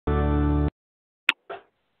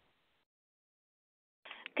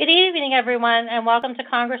Good evening, everyone, and welcome to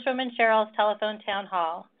Congresswoman Sherrill's telephone town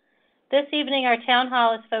hall. This evening, our town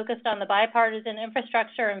hall is focused on the Bipartisan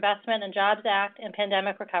Infrastructure Investment and Jobs Act and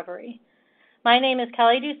pandemic recovery. My name is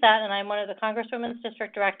Kelly Doucette, and I'm one of the Congresswoman's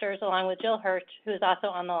district directors, along with Jill Hirsch, who is also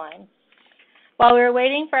on the line. While we are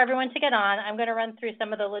waiting for everyone to get on, I'm going to run through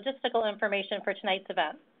some of the logistical information for tonight's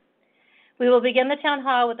event. We will begin the town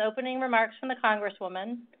hall with opening remarks from the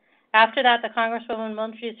Congresswoman. After that, the Congresswoman will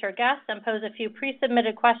introduce her guests and pose a few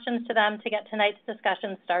pre-submitted questions to them to get tonight's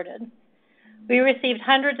discussion started. We received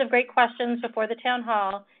hundreds of great questions before the town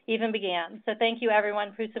hall even began, so thank you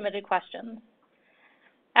everyone who submitted questions.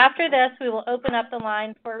 After this, we will open up the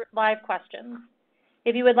line for live questions.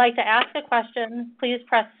 If you would like to ask a question, please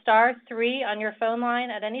press *3 on your phone line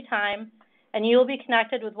at any time, and you will be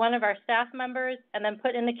connected with one of our staff members and then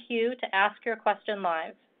put in the queue to ask your question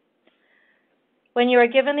live. When you are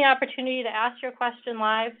given the opportunity to ask your question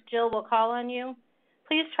live, Jill will call on you.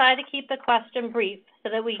 Please try to keep the question brief so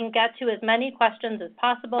that we can get to as many questions as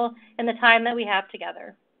possible in the time that we have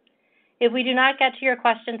together. If we do not get to your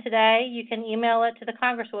question today, you can email it to the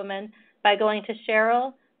Congresswoman by going to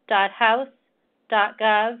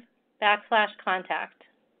sherrill.house.gov/contact.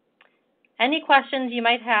 Any questions you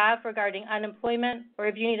might have regarding unemployment, or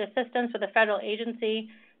if you need assistance with a federal agency,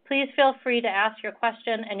 please feel free to ask your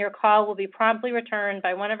question, and your call will be promptly returned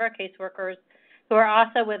by one of our caseworkers who are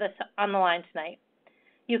also with us on the line tonight.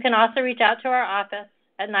 You can also reach out to our office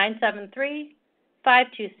at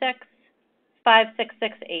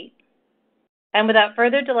 973-526-5668. And without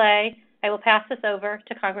further delay, I will pass this over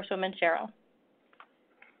to Congresswoman Sherrill.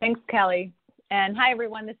 Thanks, Kelly. And hi,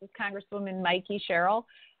 everyone. This is Congresswoman Mikie Sherrill.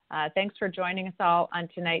 Thanks for joining us all on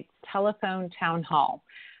tonight's telephone town hall.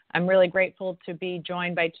 I'm really grateful to be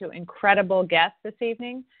joined by two incredible guests this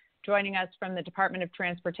evening. Joining us from the Department of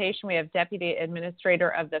Transportation, we have Deputy Administrator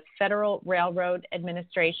of the Federal Railroad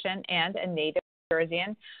Administration and a native New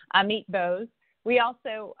Jerseyan, Amit Bose. We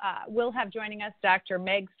also will have joining us Dr.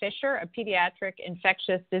 Meg Fisher, a pediatric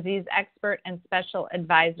infectious disease expert and special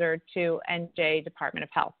advisor to NJ Department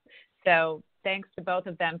of Health. So thanks to both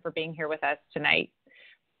of them for being here with us tonight.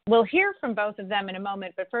 We'll hear from both of them in a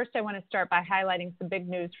moment, but first I want to start by highlighting some big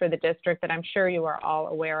news for the district that I'm sure you are all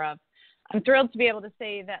aware of. I'm thrilled to be able to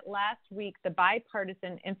say that last week the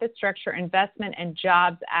Bipartisan Infrastructure Investment and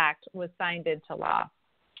Jobs Act was signed into law.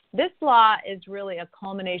 This law is really a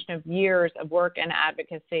culmination of years of work and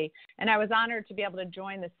advocacy, and I was honored to be able to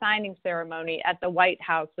join the signing ceremony at the White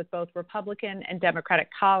House with both Republican and Democratic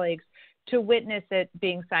colleagues to witness it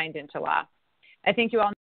being signed into law. I think you all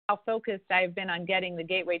know how focused I've been on getting the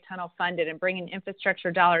Gateway Tunnel funded and bringing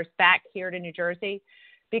infrastructure dollars back here to New Jersey,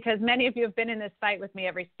 because many of you have been in this fight with me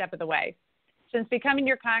every step of the way. Since becoming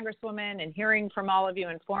your Congresswoman and hearing from all of you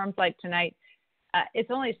in forums like tonight,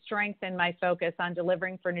 it's only strengthened my focus on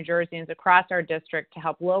delivering for New Jerseyans across our district to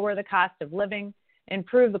help lower the cost of living,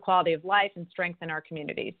 improve the quality of life, and strengthen our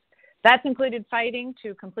communities. That's included fighting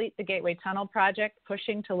to complete the Gateway Tunnel project,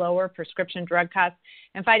 pushing to lower prescription drug costs,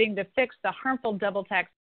 and fighting to fix the harmful double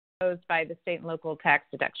tax imposed by the state and local tax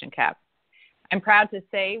deduction cap. I'm proud to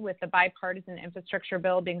say, with the bipartisan infrastructure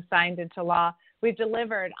bill being signed into law, we've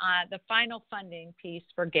delivered on the final funding piece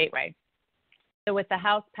for Gateway. So with the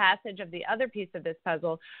House passage of the other piece of this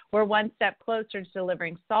puzzle, we're one step closer to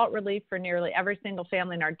delivering SALT relief for nearly every single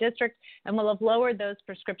family in our district, and we'll have lowered those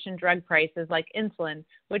prescription drug prices like insulin,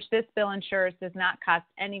 which this bill ensures does not cost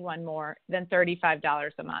anyone more than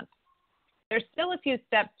 $35 a month. There's still a few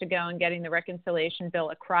steps to go in getting the reconciliation bill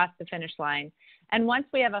across the finish line, and once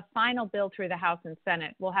we have a final bill through the House and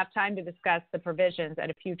Senate, we'll have time to discuss the provisions at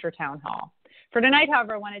a future town hall. For tonight,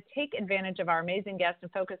 however, I want to take advantage of our amazing guests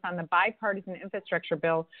and focus on the bipartisan infrastructure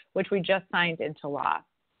bill, which we just signed into law.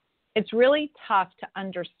 It's really tough to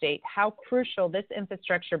understate how crucial this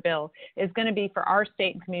infrastructure bill is going to be for our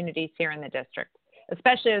state and communities here in the district,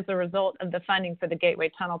 especially as a result of the funding for the Gateway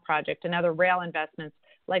Tunnel project and other rail investments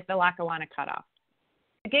like the Lackawanna Cutoff.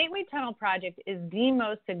 The Gateway Tunnel project is the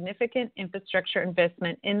most significant infrastructure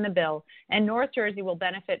investment in the bill, and North Jersey will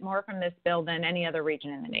benefit more from this bill than any other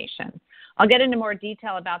region in the nation. I'll get into more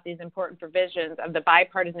detail about these important provisions of the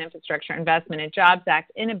Bipartisan Infrastructure Investment and Jobs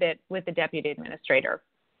Act in a bit with the Deputy Administrator.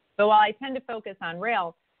 But while I tend to focus on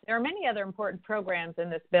rail, there are many other important programs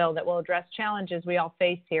in this bill that will address challenges we all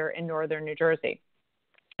face here in northern New Jersey.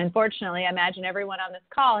 Unfortunately, I imagine everyone on this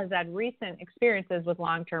call has had recent experiences with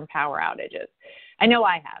long-term power outages. I know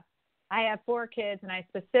I have. I have 4 kids, and I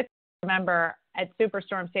specifically remember at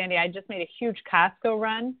Superstorm Sandy, I just made a huge Costco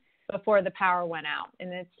run before the power went out.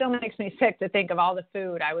 And it still makes me sick to think of all the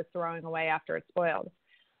food I was throwing away after it spoiled.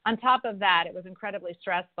 On top of that, it was incredibly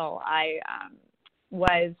stressful. I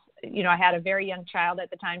was, I had a very young child at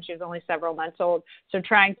the time. She was only several months old. So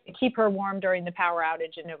trying to keep her warm during the power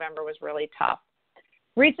outage in November was really tough.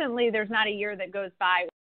 Recently, there's not a year that goes by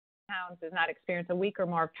where towns does not experience a week or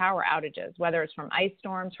more of power outages, whether it's from ice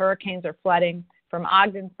storms, hurricanes, or flooding, from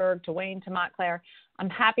Ogdensburg to Wayne to Montclair. I'm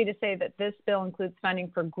happy to say that this bill includes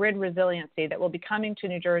funding for grid resiliency that will be coming to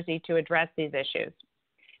New Jersey to address these issues.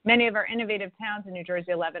 Many of our innovative towns in New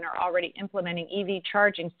Jersey 11 are already implementing EV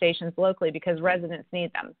charging stations locally because residents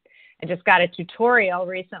need them. I just got a tutorial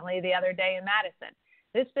recently the other day in Madison.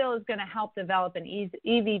 This bill is going to help develop an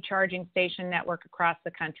EV charging station network across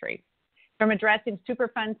the country. From addressing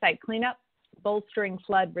Superfund site cleanup, bolstering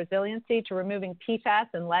flood resiliency, to removing PFAS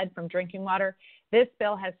and lead from drinking water, this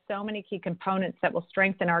bill has so many key components that will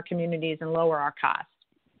strengthen our communities and lower our costs.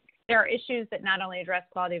 There are issues that not only address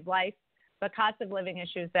quality of life, but cost of living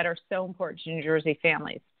issues that are so important to New Jersey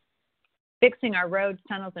families. Fixing our roads,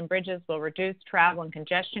 tunnels, and bridges will reduce travel and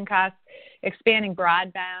congestion costs. Expanding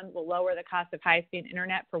broadband will lower the cost of high-speed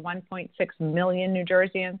internet for 1.6 million New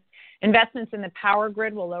Jerseyans. Investments in the power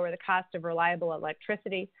grid will lower the cost of reliable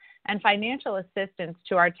electricity. And financial assistance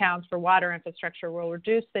to our towns for water infrastructure will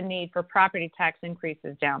reduce the need for property tax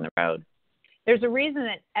increases down the road. There's a reason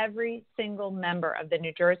that every single member of the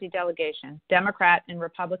New Jersey delegation, Democrat and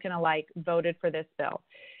Republican alike, voted for this bill.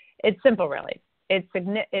 It's simple, really.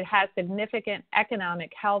 It has significant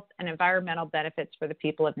economic, health, and environmental benefits for the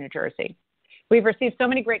people of New Jersey. We've received so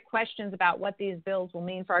many great questions about what these bills will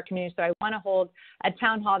mean for our community, so I want to hold a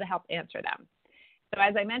town hall to help answer them. So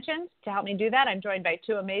as I mentioned, to help me do that, I'm joined by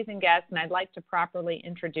two amazing guests, and I'd like to properly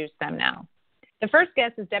introduce them now. The first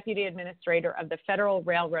guest is Deputy Administrator of the Federal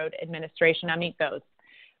Railroad Administration, Amit Bose.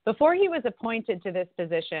 Before he was appointed to this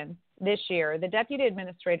position this year, the Deputy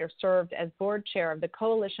Administrator served as Board Chair of the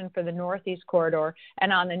Coalition for the Northeast Corridor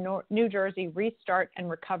and on the New Jersey Restart and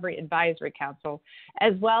Recovery Advisory Council,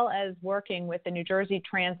 as well as working with the New Jersey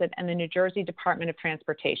Transit and the New Jersey Department of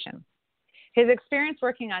Transportation. His experience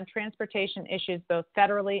working on transportation issues both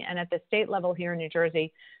federally and at the state level here in New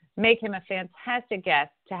Jersey make him a fantastic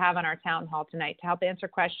guest to have on our town hall tonight to help answer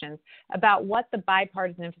questions about what the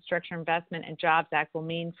Bipartisan Infrastructure Investment and Jobs Act will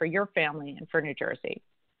mean for your family and for New Jersey.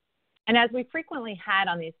 And as we frequently had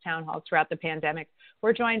on these town halls throughout the pandemic,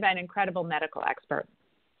 we're joined by an incredible medical expert.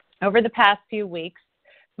 Over the past few weeks,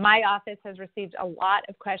 my office has received a lot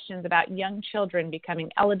of questions about young children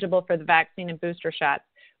becoming eligible for the vaccine and booster shots,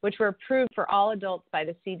 which were approved for all adults by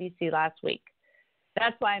the CDC last week.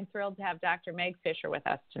 That's why I'm thrilled to have Dr. Meg Fisher with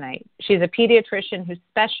us tonight. She's a pediatrician who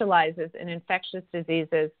specializes in infectious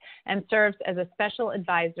diseases and serves as a special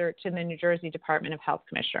advisor to the New Jersey Department of Health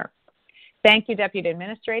Commissioner. Thank you, Deputy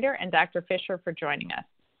Administrator and Dr. Fisher, for joining us.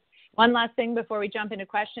 One last thing before we jump into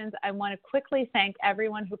questions, I want to quickly thank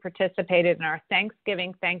everyone who participated in our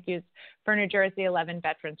Thanksgiving Thank Yous for New Jersey 11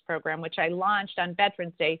 Veterans Program, which I launched on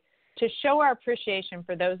Veterans Day to show our appreciation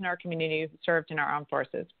for those in our community who served in our armed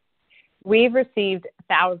forces. We've received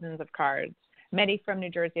thousands of cards, many from New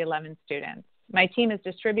Jersey 11 students. My team is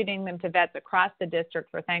distributing them to vets across the district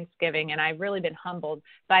for Thanksgiving, and I've really been humbled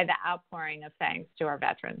by the outpouring of thanks to our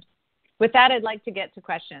veterans. With that, I'd like to get to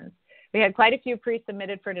questions. We had quite a few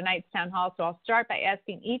pre-submitted for tonight's town hall, so I'll start by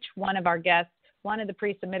asking each one of our guests one of the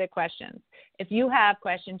pre-submitted questions. If you have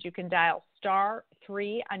questions, you can dial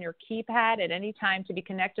 *3 on your keypad at any time to be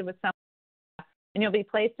connected with someone, and you'll be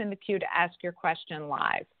placed in the queue to ask your question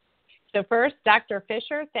live. So first, Dr.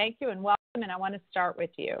 Fisher, thank you and welcome, and I want to start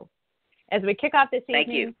with you. As we kick off this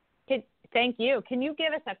evening, thank you. Can you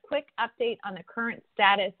give us a quick update on the current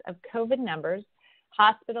status of COVID numbers,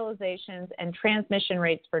 hospitalizations, and transmission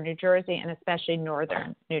rates for New Jersey and especially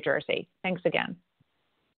northern New Jersey? Thanks again.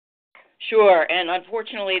 Sure, and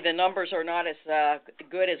unfortunately the numbers are not as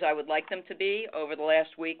good as I would like them to be. Over the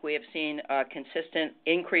last week we have seen consistent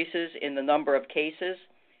increases in the number of cases.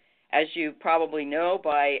 As you probably know,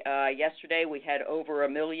 by yesterday we had over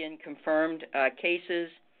 1 million confirmed cases.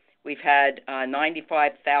 We've had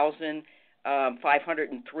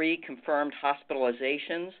 95,503 confirmed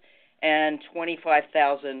hospitalizations and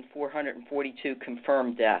 25,442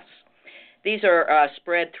 confirmed deaths. These are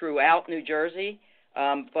spread throughout New Jersey,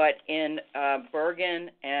 but in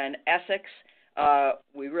Bergen and Essex,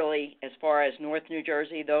 we really, as far as North New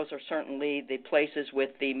Jersey, those are certainly the places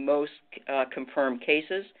with the most confirmed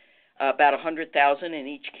cases. About 100,000 in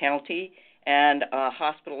each county, and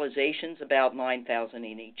hospitalizations about 9,000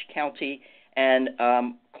 in each county, and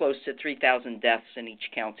close to 3,000 deaths in each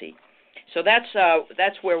county. So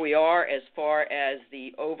that's where we are as far as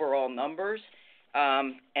the overall numbers,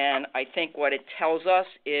 and I think what it tells us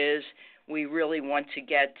is we really want to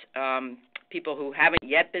get people who haven't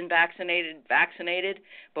yet been vaccinated,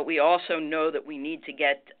 but we also know that we need to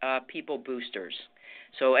get people boosters.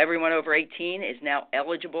 So everyone over 18 is now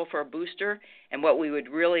eligible for a booster, and what we would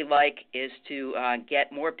really like is to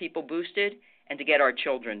get more people boosted and to get our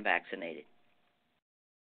children vaccinated.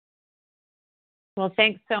 Well,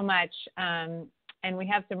 thanks so much. And we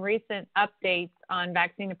have some recent updates on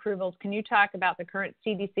vaccine approvals. Can you talk about the current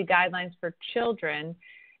CDC guidelines for children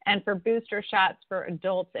and for booster shots for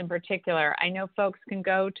adults in particular? I know folks can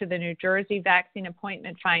go to the New Jersey Vaccine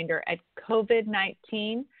Appointment Finder at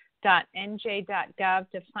covid19.nj.gov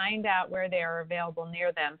to find out where they are available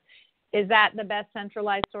near them. Is that the best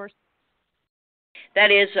centralized source?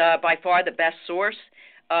 That is by far the best source.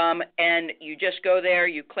 And you just go there,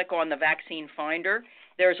 you click on the vaccine finder.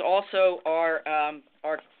 There's also our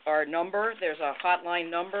number. There's a hotline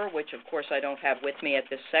number, which of course I don't have with me at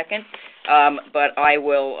this second, but I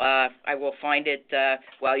will find it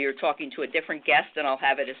while you're talking to a different guest, and I'll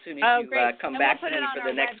have it as soon as you come back to me for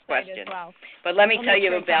the next question. Well. But let me tell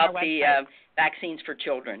you about the vaccines for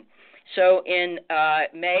children. So in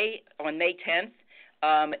May 10th,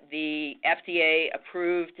 the FDA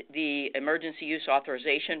approved the emergency use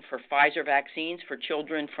authorization for Pfizer vaccines for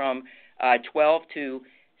children from 12 to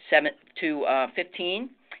 15.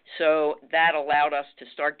 So that allowed us to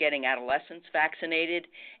start getting adolescents vaccinated.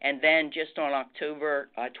 And then just on October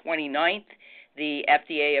 29th, the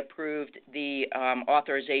FDA approved the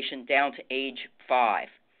authorization down to age 5.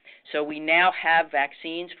 So we now have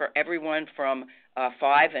vaccines for everyone from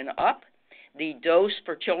 5 and up. The dose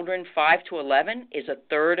for children 5 to 11 is a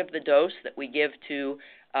third of the dose that we give to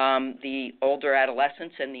the older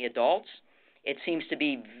adolescents and the adults. It seems to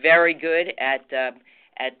be very good at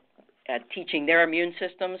teaching their immune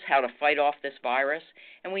systems how to fight off this virus.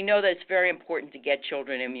 And we know that it's very important to get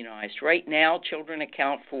children immunized. Right now, children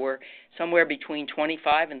account for somewhere between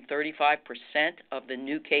 25 and 35% of the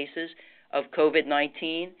new cases of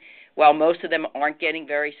COVID-19. While most of them aren't getting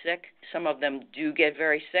very sick, some of them do get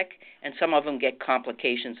very sick, and some of them get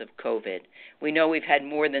complications of COVID. We know we've had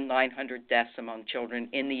more than 900 deaths among children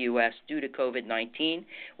in the U.S. due to COVID-19,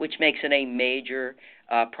 which makes it a major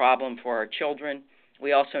problem for our children.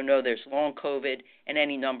 We also know there's long COVID and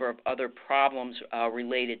any number of other problems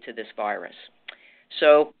related to this virus.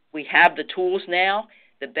 So we have the tools now.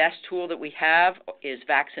 The best tool that we have is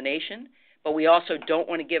vaccination. But we also don't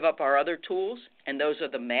want to give up our other tools, and those are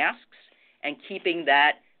the masks and keeping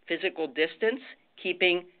that physical distance,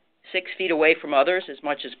 keeping 6 feet away from others as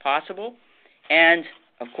much as possible, and,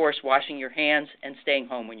 of course, washing your hands and staying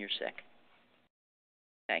home when you're sick.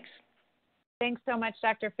 Thanks. Thanks so much,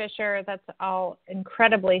 Dr. Fisher. That's all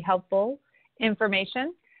incredibly helpful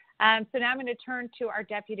information. So now I'm going to turn to our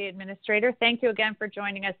Deputy Administrator. Thank you again for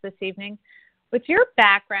joining us this evening. With your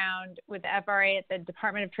background with FRA at the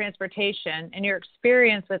Department of Transportation and your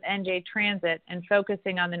experience with NJ Transit and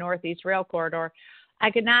focusing on the Northeast Rail Corridor,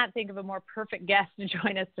 I could not think of a more perfect guest to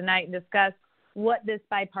join us tonight and discuss what this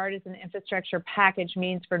bipartisan infrastructure package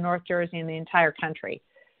means for North Jersey and the entire country.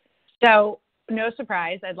 So, no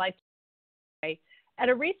surprise, I'd like to say, at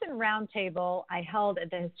a recent roundtable I held at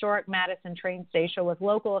the historic Madison train station with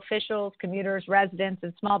local officials, commuters, residents,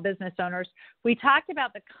 and small business owners, we talked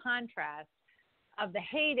about the contrast of the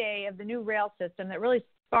heyday of the new rail system that really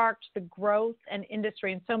sparked the growth and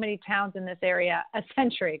industry in so many towns in this area a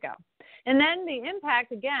century ago. And then the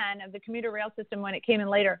impact, again, of the commuter rail system when it came in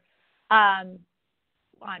later on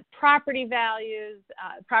property values.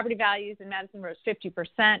 Property values in Madison rose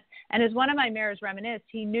 50%. And as one of my mayors reminisced,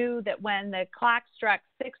 he knew that when the clock struck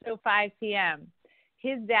 6:05 p.m.,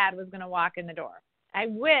 his dad was going to walk in the door. I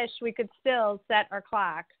wish we could still set our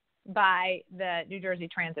clock by the New Jersey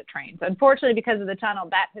Transit trains. Unfortunately, because of the tunnel,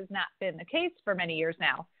 that has not been the case for many years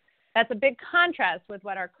now. That's a big contrast with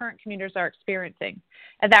what our current commuters are experiencing.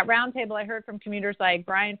 At that roundtable, I heard from commuters like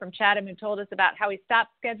Brian from Chatham, who told us about how he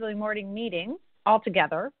stopped scheduling morning meetings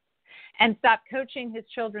altogether and stopped coaching his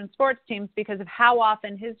children's sports teams because of how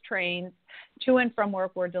often his trains to and from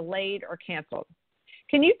work were delayed or canceled.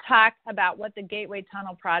 Can you talk about what the Gateway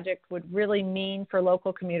Tunnel project would really mean for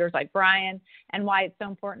local commuters like Brian and why it's so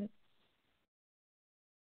important?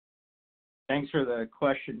 Thanks for the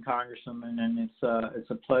question, Congresswoman, and it's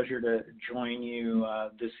a pleasure to join you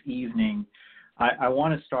this evening. I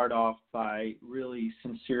want to start off by really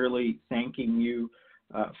sincerely thanking you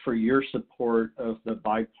for your support of the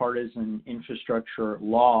bipartisan infrastructure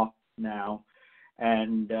law now,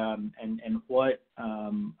 and what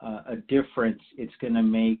a difference it's going to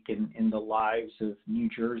make in the lives of New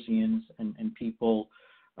Jerseyans and people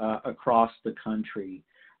across the country.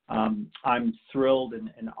 I'm thrilled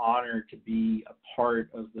and honored to be a part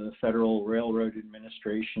of the Federal Railroad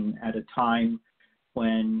Administration at a time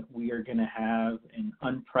when we are going to have an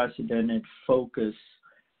unprecedented focus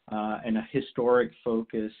and a historic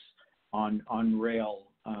focus on rail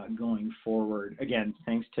going forward. Again,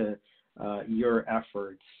 thanks to your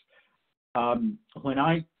efforts. When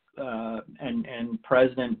I and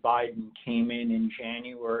President Biden came in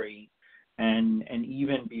January, and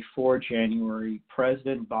even before January,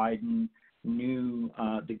 President Biden knew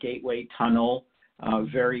the Gateway Tunnel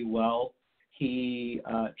very well. He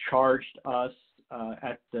charged us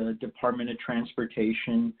at the Department of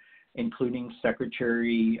Transportation, including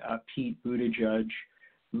Secretary Pete Buttigieg,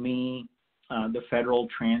 me, the Federal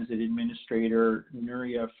Transit Administrator,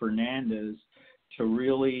 Nuria Fernandez, to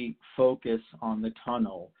really focus on the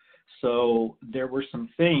tunnel. So there were some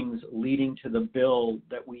things leading to the bill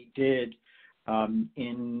that we did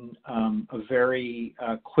in a very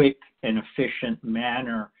quick and efficient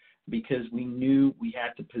manner, because we knew we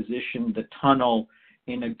had to position the tunnel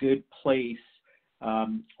in a good place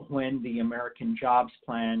when the American Jobs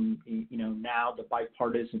Plan, now the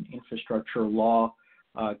Bipartisan Infrastructure Law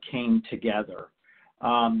came together.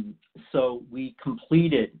 So we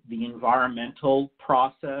completed the environmental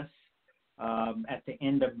process at the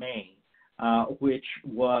end of May, which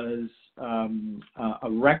was a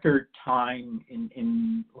record time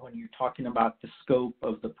in when you're talking about the scope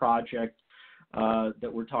of the project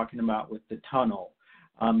that we're talking about with the tunnel.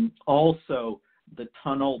 Also, the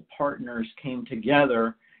tunnel partners came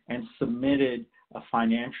together and submitted a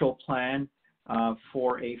financial plan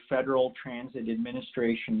for a Federal Transit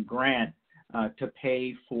Administration grant to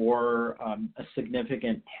pay for a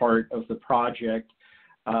significant part of the project.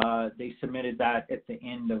 They submitted that at the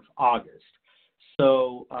end of August.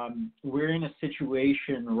 So we're in a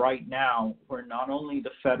situation right now where not only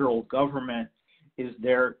the federal government is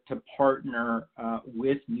there to partner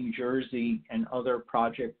with New Jersey and other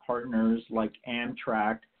project partners like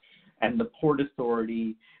Amtrak and the Port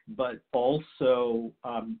Authority, but also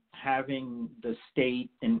having the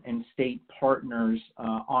state and state partners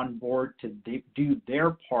on board to do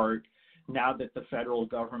their part now that the federal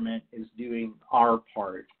government is doing our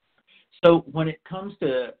part. So when it comes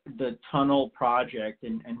to the tunnel project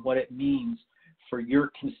and what it means for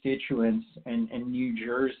your constituents and New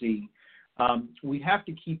Jersey, we have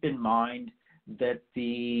to keep in mind that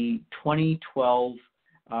the 2012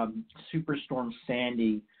 Superstorm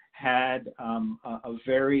Sandy had a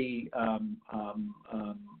very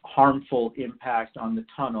harmful impact on the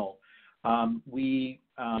tunnel. We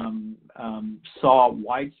saw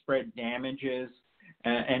widespread damages,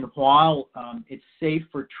 and while it's safe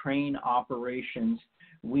for train operations,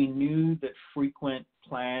 we knew that frequent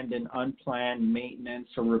planned and unplanned maintenance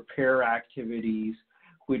or repair activities,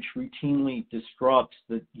 which routinely disrupts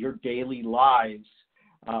your daily lives,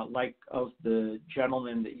 like of the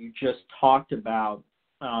gentleman that you just talked about,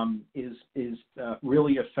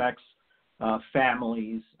 really affects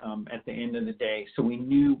families at the end of the day. So we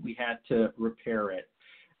knew we had to repair it.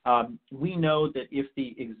 We know that if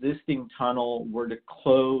the existing tunnel were to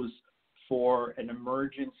close for an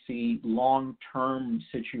emergency long-term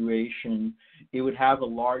situation, it would have a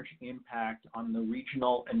large impact on the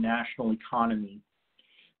regional and national economy.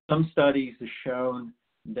 Some studies have shown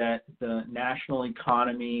that the national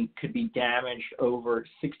economy could be damaged over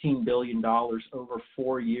 $16 billion over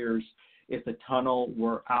 4 years if the tunnel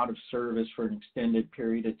were out of service for an extended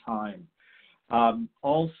period of time.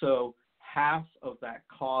 Also, half of that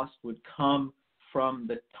cost would come from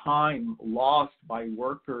the time lost by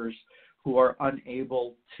workers who are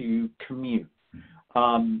unable to commute.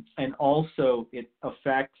 And also it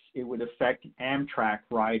would affect Amtrak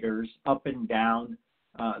riders up and down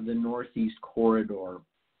the Northeast Corridor.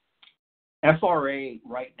 FRA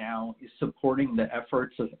right now is supporting the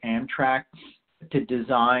efforts of Amtrak to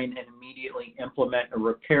design and immediately implement a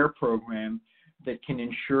repair program that can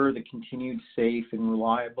ensure the continued safe and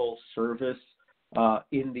reliable service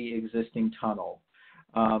in the existing tunnel.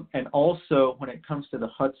 And also, when it comes to the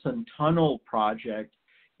Hudson Tunnel project,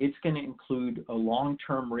 it's going to include a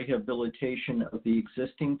long-term rehabilitation of the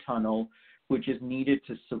existing tunnel, which is needed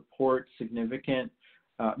to support significant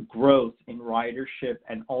growth in ridership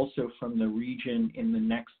and also from the region in the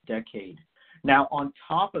next decade. Now, on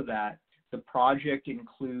top of that, the project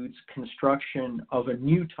includes construction of a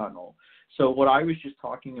new tunnel. So what I was just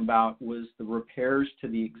talking about was the repairs to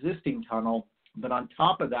the existing tunnel, but on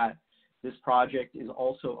top of that, this project is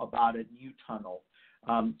also about a new tunnel,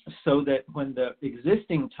 so that when the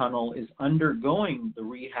existing tunnel is undergoing the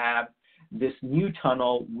rehab, this new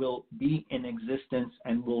tunnel will be in existence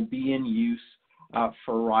and will be in use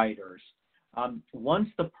for riders. Once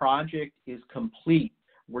the project is complete,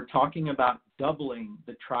 we're talking about doubling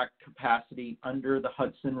the track capacity under the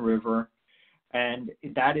Hudson River, and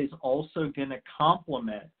that is also going to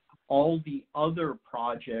complement all the other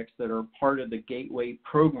projects that are part of the Gateway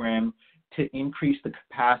program to increase the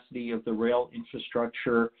capacity of the rail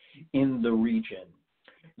infrastructure in the region.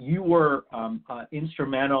 You were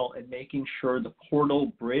instrumental in making sure the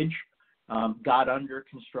Portal Bridge got under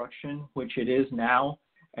construction, which it is now,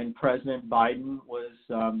 and President Biden was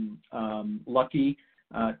lucky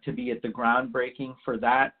to be at the groundbreaking for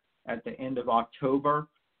that at the end of October.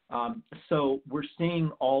 So we're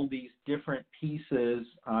seeing all these different pieces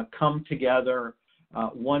come together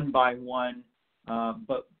one by one,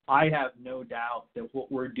 but I have no doubt that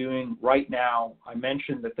what we're doing right now, I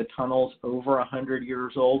mentioned that the tunnel's over 100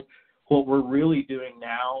 years old. What we're really doing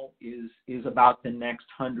now is about the next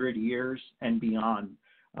 100 years and beyond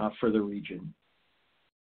for the region.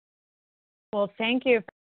 Well, thank you,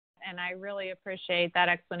 and I really appreciate that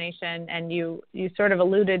explanation. And you sort of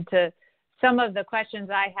alluded to some of the questions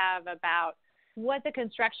I have about what the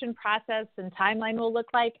construction process and timeline will look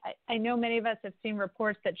like. I know many of us have seen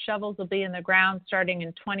reports that shovels will be in the ground starting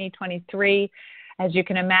in 2023. As you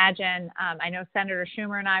can imagine, I know Senator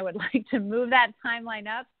Schumer and I would like to move that timeline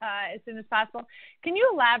up as soon as possible. Can you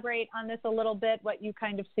elaborate on this a little bit, what you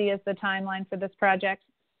kind of see as the timeline for this project?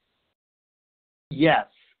 Yes,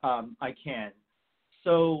 I can.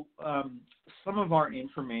 So some of our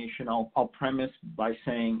information, I'll premise by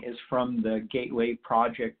saying, is from the Gateway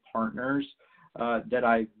project partners that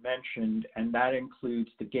I mentioned, and that includes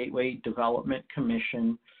the Gateway Development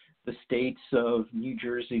Commission, the states of New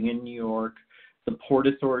Jersey and New York, the Port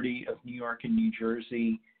Authority of New York and New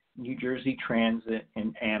Jersey Transit,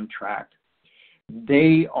 and Amtrak.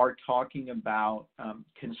 They are talking about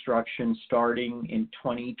construction starting in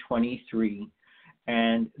 2023,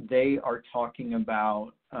 and they are talking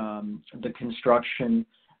about the construction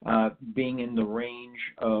being in the range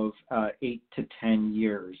of 8 to 10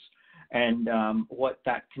 years. And what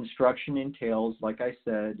that construction entails, like I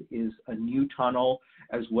said, is a new tunnel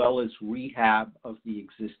as well as rehab of the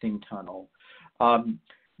existing tunnel.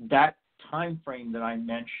 That time frame that I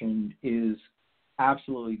mentioned is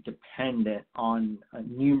absolutely dependent on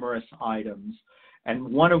numerous items, and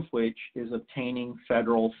one of which is obtaining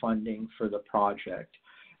federal funding for the project.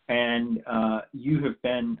 And you have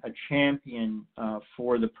been a champion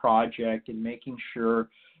for the project in making sure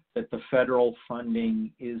that the federal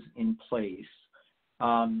funding is in place.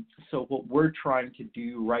 So what we're trying to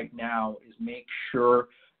do right now is make sure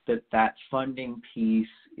that that funding piece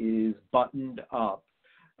is buttoned up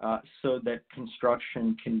so that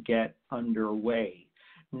construction can get underway.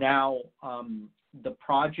 Now, the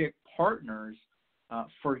project partners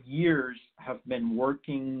for years have been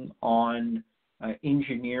working on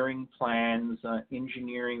engineering plans,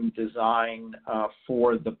 engineering design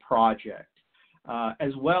for the project,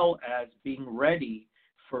 as well as being ready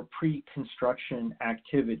for pre-construction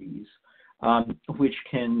activities, which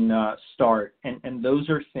can start. And those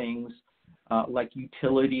are things like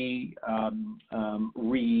utility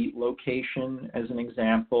relocation, as an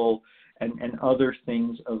example, and other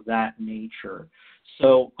things of that nature.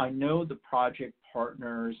 So I know the project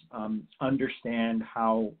partners understand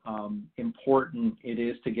how important it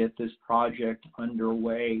is to get this project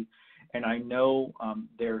underway, and I know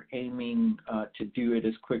they're aiming to do it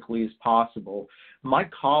as quickly as possible. My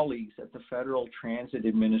colleagues at the Federal Transit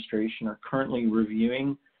Administration are currently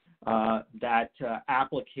reviewing that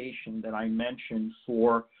application that I mentioned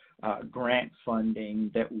for grant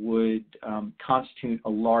funding that would constitute a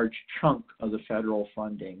large chunk of the federal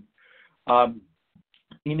funding.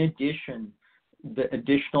 In addition, the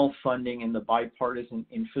additional funding in the bipartisan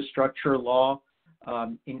infrastructure law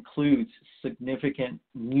includes significant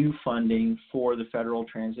new funding for the Federal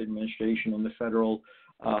Transit Administration and the Federal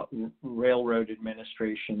Railroad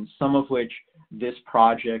Administration, some of which this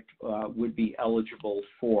project would be eligible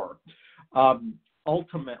for.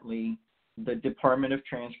 Ultimately, the Department of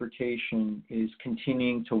Transportation is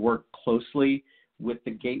continuing to work closely with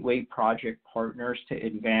the Gateway project partners to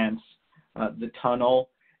advance the tunnel,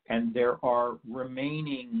 and there are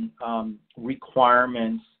remaining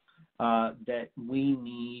requirements that we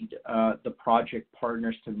need the project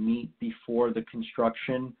partners to meet before the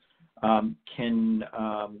construction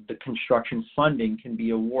the construction funding can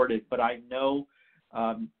be awarded. But I know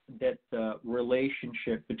that the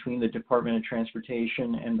relationship between the Department of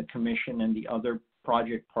Transportation and the Commission and the other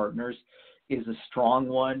project partners is a strong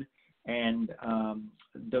one, and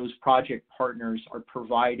those project partners are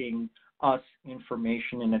providing us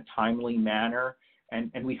information in a timely manner,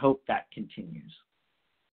 and we hope that continues.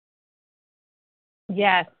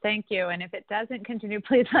 Yes, thank you. And if it doesn't continue,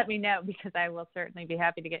 please let me know because I will certainly be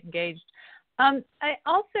happy to get engaged. I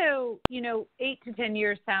also, 8 to 10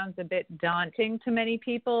 years sounds a bit daunting to many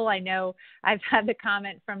people. I know I've had the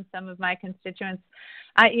comment from some of my constituents,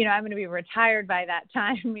 I'm going to be retired by that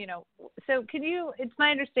time, So it's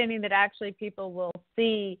my understanding that actually people will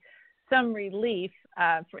see some relief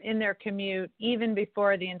in their commute even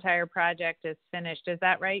before the entire project is finished. Is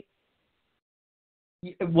that right?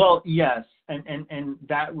 Well, yes, and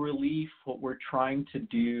that relief, what we're trying to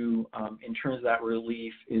do in terms of that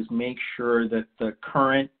relief is make sure that the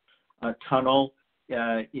current tunnel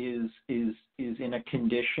is in a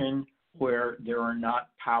condition where there are not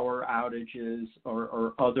power outages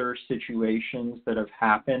or other situations that have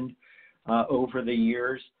happened over the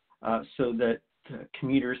years, so that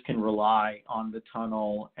commuters can rely on the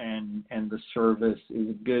tunnel and the service is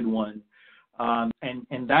a good one.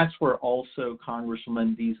 And that's where also,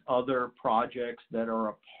 Congresswoman, these other projects that are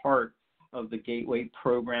a part of the Gateway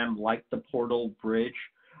program, like the Portal Bridge,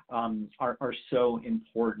 are so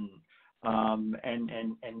important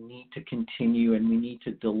and need to continue, and we need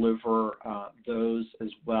to deliver those as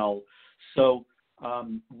well. So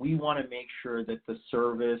we want to make sure that the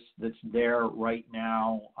service that's there right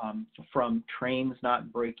now, from trains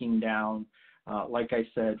not breaking down, like I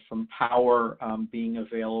said, from power being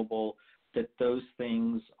available, that those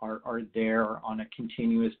things are there on a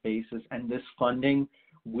continuous basis. And this funding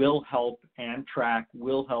will help Amtrak,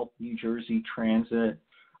 will help New Jersey Transit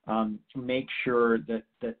make sure that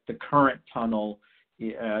the current tunnel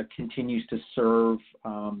continues to serve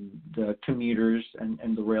the commuters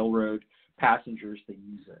and the railroad passengers that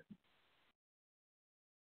use it.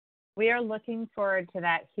 We are looking forward to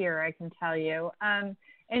that here, I can tell you. And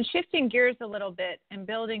shifting gears a little bit and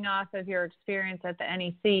building off of your experience at the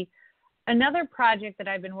NEC, another project that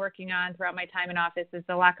I've been working on throughout my time in office is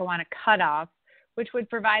the Lackawanna Cutoff, which would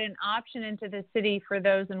provide an option into the city for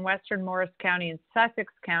those in western Morris County and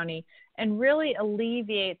Sussex County and really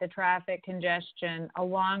alleviate the traffic congestion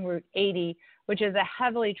along Route 80, which is a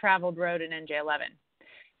heavily traveled road in NJ11.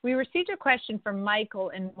 We received a question from Michael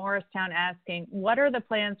in Morristown asking, what are the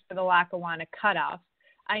plans for the Lackawanna Cutoff?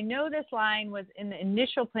 I know this line was in the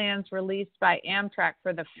initial plans released by Amtrak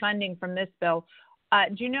for the funding from this bill.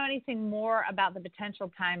 Do you know anything more about the potential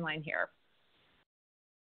timeline here?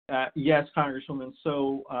 Yes, Congresswoman.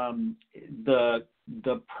 So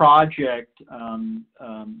the project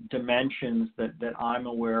dimensions that I'm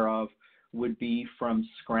aware of would be from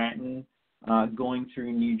Scranton, going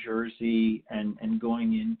through New Jersey and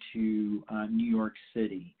going into New York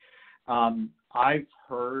City. I've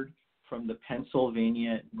heard from the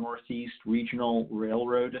Pennsylvania Northeast Regional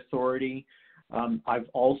Railroad Authority. I've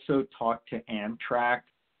also talked to Amtrak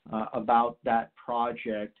about that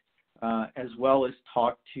project, as well as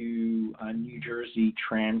talked to New Jersey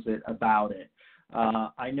Transit about it.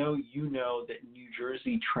 I know that New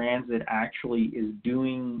Jersey Transit actually is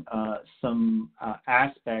doing some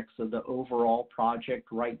aspects of the overall project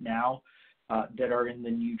right now that are in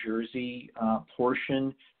the New Jersey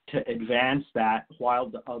portion to advance that while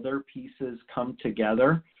the other pieces come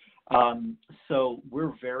together. So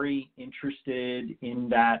we're very interested in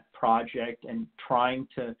that project and trying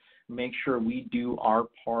to make sure we do our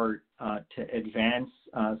part to advance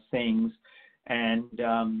things. And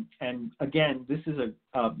again, this is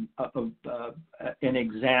an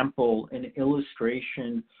example, an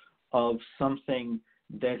illustration of something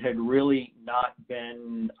that had really not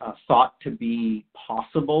been thought to be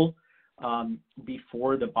possible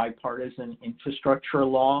before the bipartisan infrastructure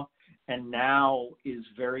law, and now is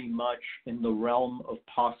very much in the realm of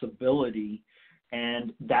possibility.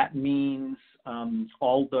 And that means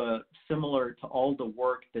similar to all the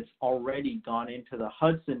work that's already gone into the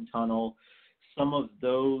Hudson Tunnel, some of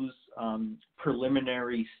those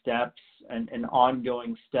preliminary steps and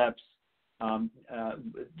ongoing steps,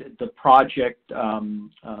 the project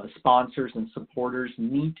sponsors and supporters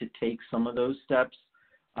need to take some of those steps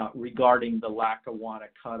regarding the Lackawanna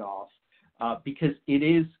Cutoff, because it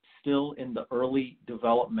is still in the early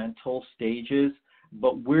developmental stages,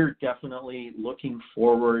 but we're definitely looking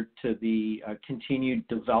forward to the continued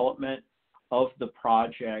development of the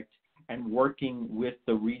project and working with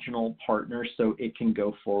the regional partners so it can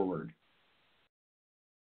go forward.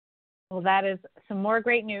 Well, that is some more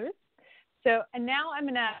great news. So, and now I'm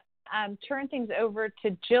going to turn things over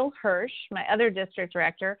to Jill Hirsch, my other district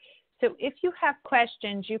director. So if you have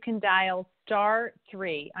questions, you can dial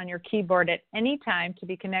 *3 on your keyboard at any time to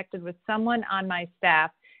be connected with someone on my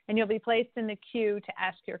staff, and you'll be placed in the queue to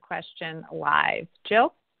ask your question live.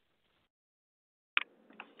 Jill?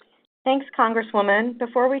 Thanks, Congresswoman.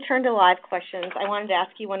 Before we turn to live questions, I wanted to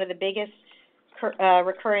ask you one of the biggest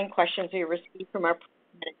recurring questions we received from our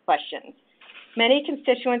questions. Many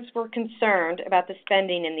constituents were concerned about the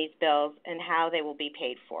spending in these bills and how they will be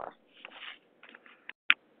paid for.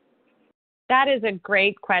 That is a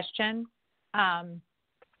great question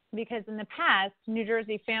because in the past, New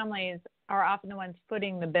Jersey families are often the ones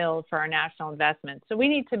footing the bill for our national investments. So we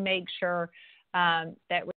need to make sure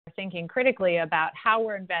that we're thinking critically about how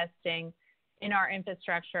we're investing in our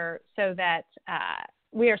infrastructure so that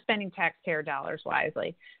we are spending taxpayer dollars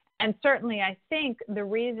wisely. And certainly, I think the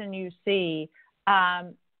reason you see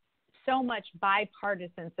so much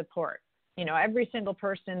bipartisan support, every single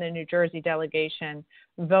person in the New Jersey delegation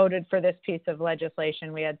voted for this piece of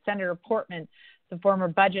legislation. We had Senator Portman, the former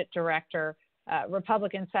budget director,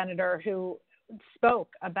 Republican senator, who spoke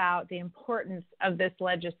about the importance of this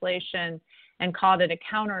legislation and called it a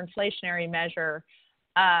counterinflationary measure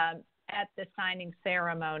at the signing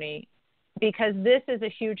ceremony, because this is a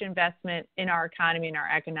huge investment in our economy and our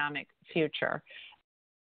economic future.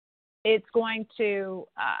 It's going to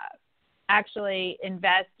actually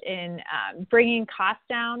invest in bringing costs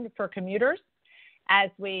down for commuters. As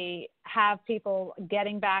we have people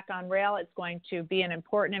getting back on rail, it's going to be an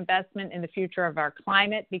important investment in the future of our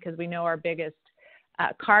climate because we know our biggest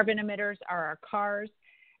carbon emitters are our cars.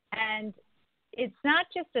 And it's not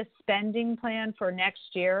just a spending plan for next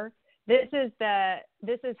year. This is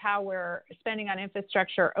how we're spending on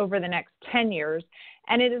infrastructure over the next 10 years,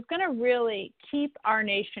 and it is going to really keep our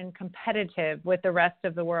nation competitive with the rest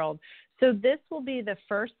of the world. So this will be the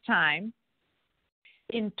first time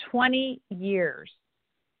in 20 years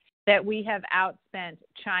that we have outspent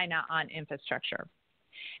China on infrastructure.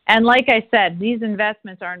 And like I said, these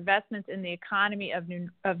investments are investments in the economy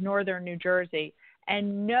of northern New Jersey,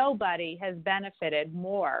 and nobody has benefited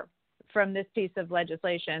more from this piece of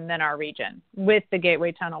legislation than our region with the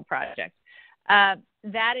Gateway Tunnel project.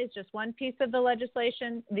 That is just one piece of the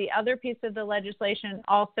legislation. The other piece of the legislation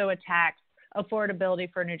also attacks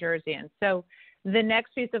affordability for New Jerseyans. So the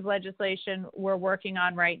next piece of legislation we're working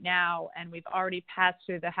on right now, and we've already passed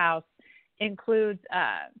through the House, includes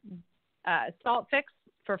SALT fix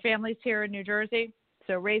for families here in New Jersey,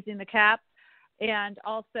 so raising the cap, and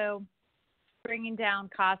also bringing down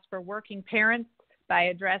costs for working parents by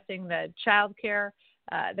addressing the childcare,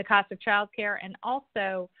 the cost of childcare, and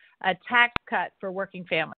also a tax cut for working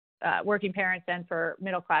parents and for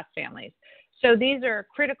middle-class families. So these are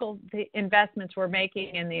critical investments we're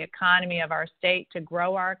making in the economy of our state to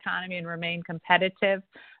grow our economy and remain competitive.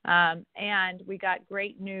 And we got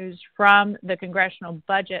great news from the Congressional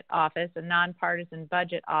Budget Office, a nonpartisan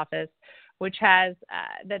budget office, which has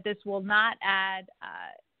that this will not add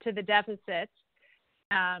to the deficit.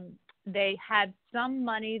 They had some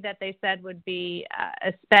money that they said would be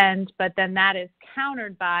a spend, but then that is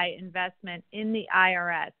countered by investment in the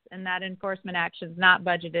IRS, and that enforcement action is not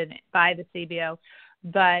budgeted by the CBO,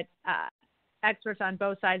 but experts on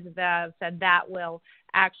both sides of that said that will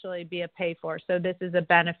actually be a pay for. So this is a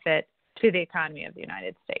benefit to the economy of the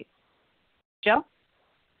United States. Jill?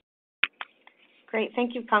 Great.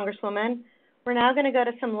 Thank you, Congresswoman. We're now going to go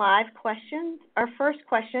to some live questions. Our first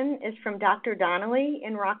question is from Dr. Donnelly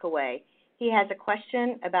in Rockaway. He has a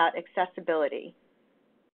question about accessibility.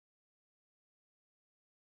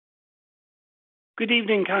 Good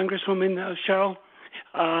evening, Congresswoman Sherrill.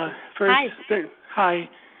 Hi. Hi.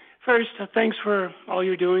 First, thanks for all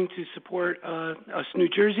you're doing to support us New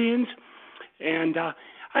Jerseyans. And I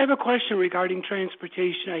have a question regarding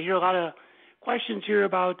transportation. I hear a lot of questions here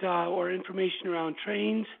about or information around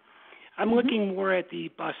trains. I'm looking more at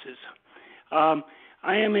the buses. I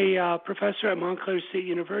am a professor at Montclair State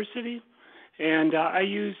University, and I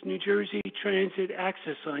use New Jersey Transit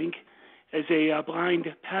Access Link as a blind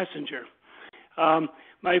passenger.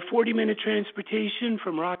 My 40-minute transportation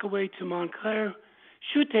from Rockaway to Montclair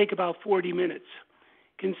should take about 40 minutes.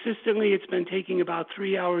 Consistently, it's been taking about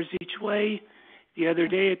 3 hours each way. The other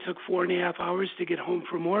day, it took 4.5 hours to get home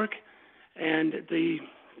from work, and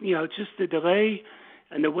just the delay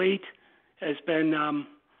and the wait has been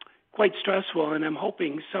quite stressful, and I'm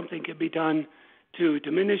hoping something can be done to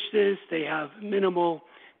diminish this. They have minimal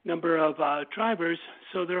number of drivers,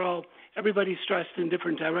 so everybody's stressed in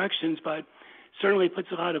different directions, but certainly puts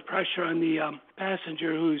a lot of pressure on the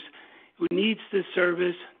passenger who needs this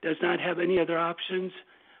service, does not have any other options,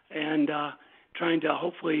 and trying to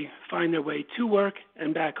hopefully find their way to work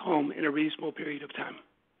and back home in a reasonable period of time.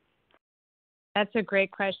 That's a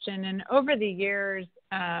great question. And over the years,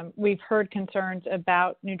 we've heard concerns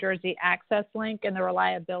about New Jersey Access Link and the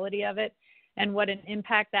reliability of it and what an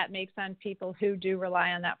impact that makes on people who do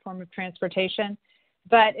rely on that form of transportation.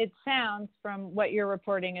 But it sounds from what you're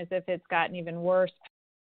reporting as if it's gotten even worse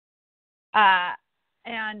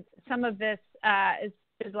And some of this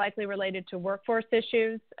is likely related to workforce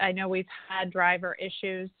issues. I know we've had driver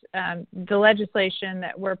issues. The legislation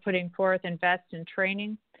that we're putting forth invests in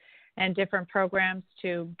training and different programs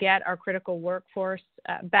to get our critical workforce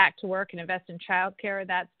back to work and invest in childcare.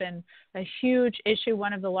 That's been a huge issue.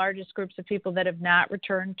 One of the largest groups of people that have not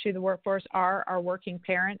returned to the workforce are our working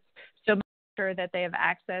parents. So making sure that they have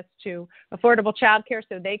access to affordable childcare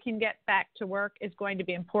so they can get back to work is going to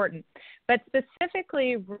be important. But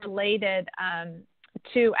specifically related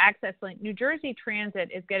to Access Link, New Jersey Transit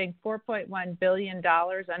is getting $4.1 billion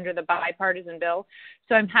under the bipartisan bill.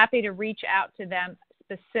 So I'm happy to reach out to them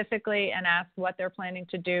specifically and ask what they're planning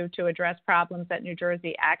to do to address problems at New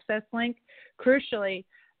Jersey Access Link. Crucially,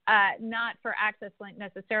 not for Access Link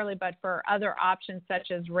necessarily, but for other options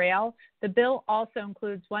such as rail. The bill also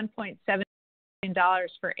includes $1.7 billion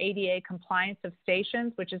for ADA compliance of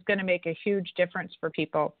stations, which is going to make a huge difference for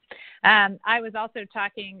people. I was also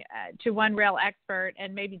talking to one rail expert,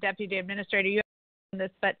 and maybe Deputy Administrator, you have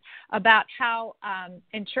this, but about how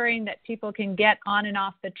ensuring that people can get on and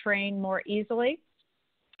off the train more easily,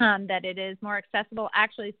 that it is more accessible,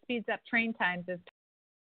 actually speeds up train times. Is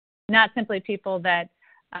not simply people that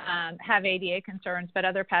have ADA concerns, but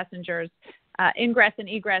other passengers ingress and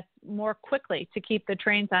egress more quickly to keep the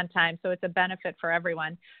trains on time. So it's a benefit for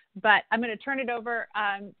everyone. But I'm going to turn it over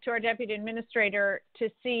to our Deputy Administrator to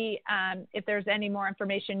see if there's any more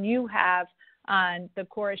information you have on the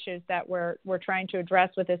core issues that we're trying to address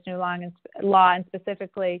with this new law, and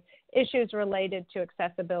specifically issues related to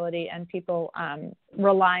accessibility and people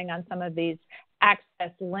relying on some of these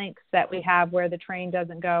access links that we have where the train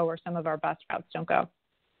doesn't go or some of our bus routes don't go.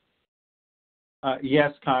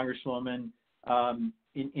 Yes, Congresswoman.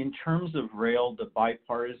 In terms of rail, the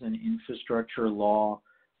bipartisan infrastructure law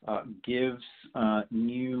gives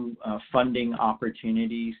new funding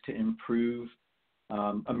opportunities to improve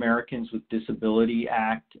Americans with Disability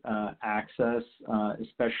Act access,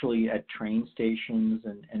 especially at train stations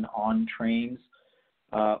and on trains.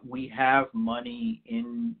 We have money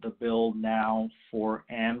in the bill now for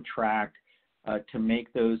Amtrak to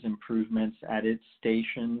make those improvements at its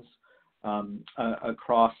stations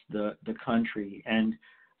across the country. And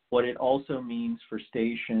what it also means for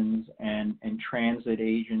stations and transit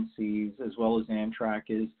agencies as well as Amtrak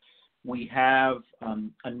is we have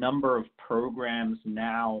a number of programs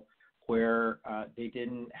now where they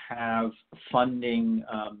didn't have funding,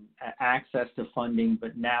 access to funding,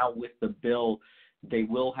 but now with the bill, they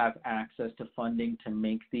will have access to funding to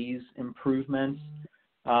make these improvements.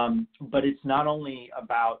 But it's not only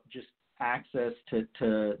about just access to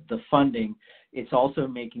the funding, it's also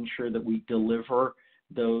making sure that we deliver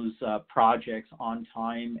those projects on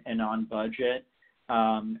time and on budget.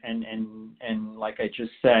 And like I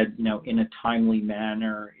just said, in a timely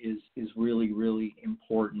manner is really, really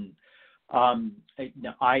important.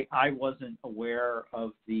 I wasn't aware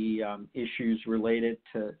of the issues related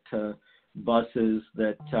to buses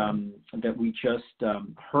that we just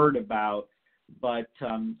heard about, but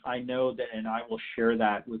I know that, and I will share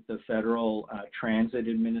that with the Federal Transit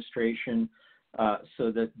Administration so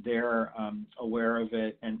that they're aware of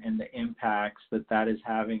it and the impacts that is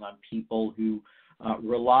having on people who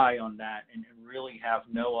rely on that and really have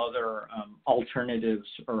no other alternatives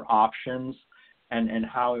or options, and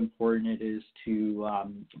how important it is to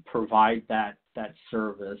provide that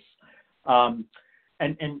service.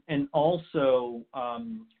 And also,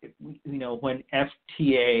 when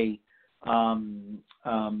FTA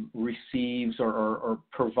receives or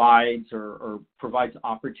provides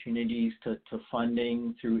opportunities to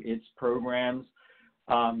funding through its programs,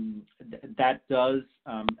 that does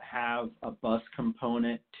have a bus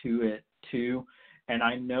component to it too. And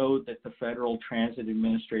I know that the Federal Transit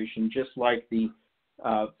Administration, just like the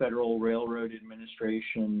Federal Railroad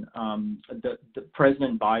Administration, the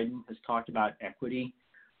President Biden has talked about equity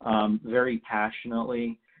very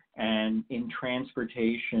passionately. And in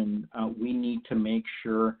transportation, we need to make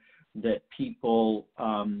sure that people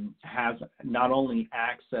have not only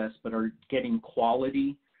access, but are getting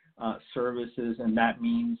quality services, and that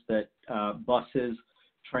means that buses,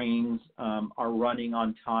 trains are running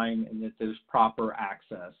on time and that there's proper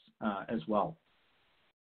access as well.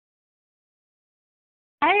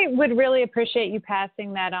 I would really appreciate you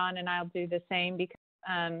passing that on, and I'll do the same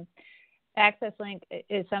because Access Link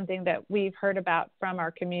is something that we've heard about from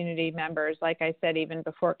our community members, like I said, even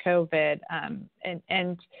before COVID.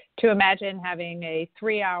 And to imagine having a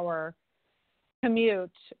 3-hour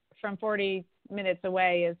commute from 40 minutes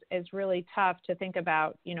away is really tough to think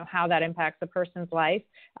about, how that impacts a person's life.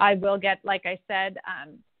 I will get, like I said,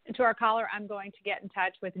 to our caller, I'm going to get in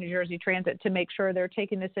touch with New Jersey Transit to make sure they're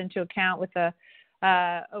taking this into account with the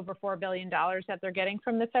over $4 billion that they're getting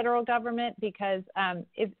from the federal government, because and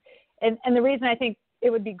the reason I think it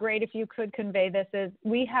would be great if you could convey this is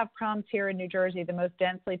we have problems here in New Jersey, the most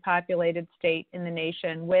densely populated state in the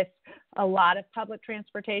nation, with a lot of public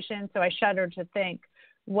transportation. So I shudder to think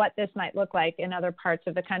what this might look like in other parts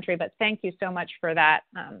of the country. But thank you so much for that.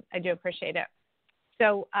 I do appreciate it.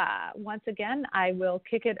 So once again, I will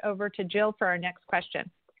kick it over to Jill for our next question.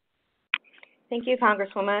 Thank you,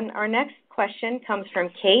 Congresswoman. Our next question comes from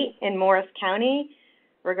Kate in Morris County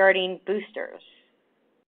regarding boosters.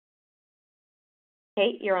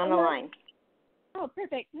 Kate, you're on the line. Oh,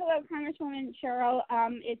 perfect. Hello, Congresswoman Sherrill.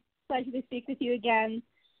 It's a pleasure to speak with you again.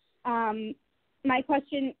 My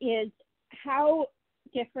question is, how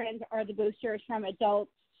different are the boosters from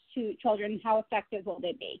adults to children? How effective will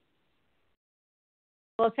they be?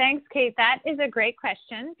 Well, thanks, Kate. That is a great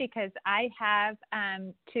question, because I have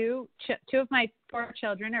two of my 4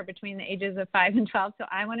 children are between the ages of 5 and 12, so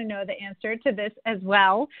I want to know the answer to this as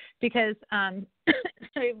well, because I'll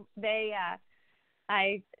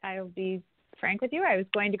be frank with you, I was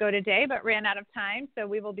going to go today but ran out of time, so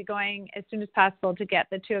we will be going as soon as possible to get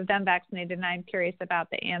the 2 of them vaccinated, and I'm curious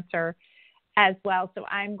about the answer as well. So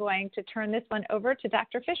I'm going to turn this one over to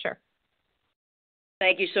Dr. Fisher.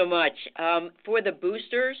 Thank you so much. For the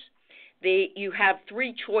boosters, you have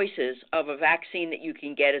 3 choices of a vaccine that you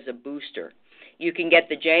can get as a booster. You can get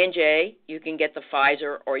the J&J, you can get the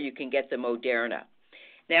Pfizer, or you can get the Moderna.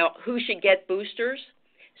 Now, who should get boosters?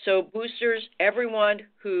 So boosters, everyone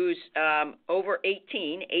who's over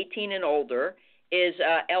 18 and older, is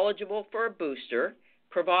eligible for a booster,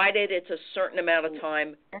 provided it's a certain amount of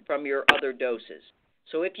time from your other doses.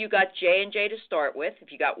 So if you got J&J to start with,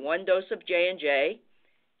 if you got 1 dose of J&J,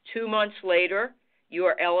 2 months later, you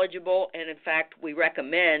are eligible, and in fact, we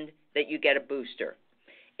recommend that you get a booster.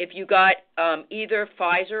 If you got either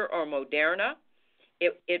Pfizer or Moderna,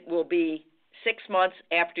 it will be 6 months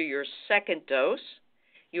after your 2nd dose.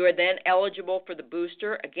 You are then eligible for the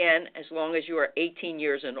booster, again, as long as you are 18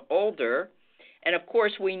 years and older. And, of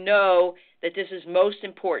course, we know that this is most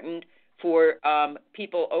important for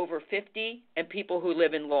people over 50 and people who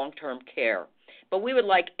live in long-term care. But we would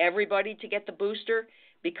like everybody to get the booster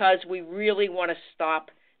because we really want to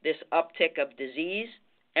stop this uptick of disease,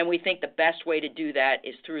 and we think the best way to do that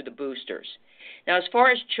is through the boosters. Now, as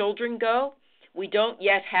far as children go, we don't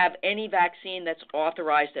yet have any vaccine that's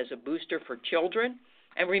authorized as a booster for children.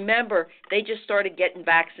 And remember, they just started getting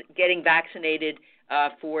vaccinated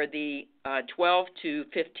for the 12 to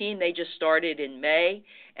 15. They just started in May,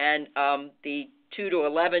 and the 2 to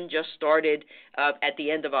 11 just started at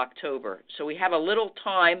the end of October. So we have a little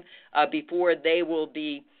time before they will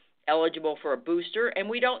be eligible for a booster, and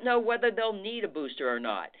we don't know whether they'll need a booster or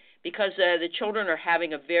not, because the children are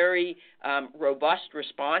having a very robust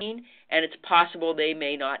response, and it's possible they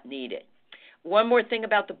may not need it. One more thing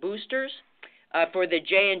about the boosters. For the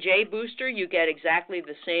J&J booster, you get exactly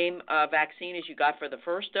the same vaccine as you got for the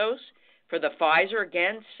first dose. For the Pfizer,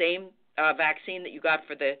 again, same vaccine that you got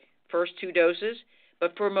for the first 2 doses.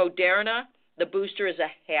 But for Moderna, the booster is a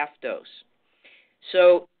half dose.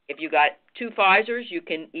 So if you got 2 Pfizers, you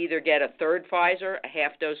can either get a 3rd Pfizer, a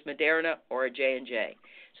half dose Moderna, or a J&J.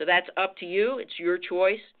 So that's up to you. It's your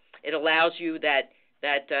choice. It allows you that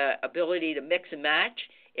ability to mix and match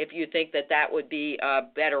if you think that would be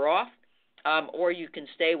better off. Or you can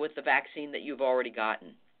stay with the vaccine that you've already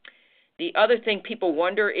gotten. The other thing people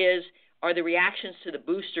wonder is, are the reactions to the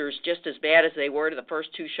boosters just as bad as they were to the first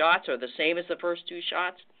 2 shots, or the same as the first 2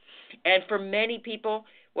 shots? And for many people,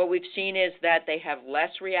 what we've seen is that they have less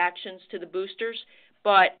reactions to the boosters,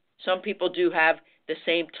 but some people do have the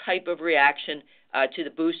same type of reaction to the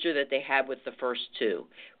booster that they had with the first 2.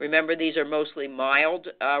 Remember, these are mostly mild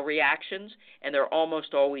reactions, and they're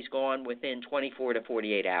almost always gone within 24 to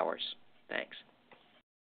 48 hours. Thanks.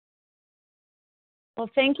 Well,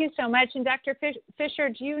 thank you so much. And Dr. Fisher,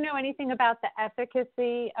 do you know anything about the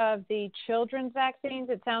efficacy of the children's vaccines?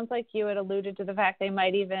 It sounds like you had alluded to the fact they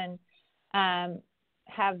might even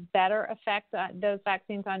have better effects, those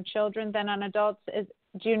vaccines, on children than on adults.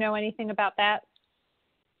 Do you know anything about that?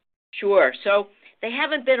 Sure. So they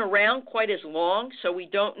haven't been around quite as long, so we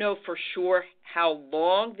don't know for sure how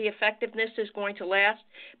long the effectiveness is going to last,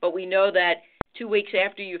 but we know that 2 weeks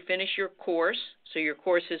after you finish your course, so your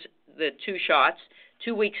course is the 2 shots,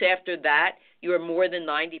 2 weeks after that, you are more than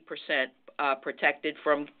 90% protected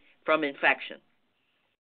from infection.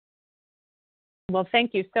 Well,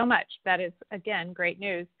 thank you so much. That is, again, great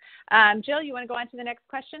news. Jill, you want to go on to the next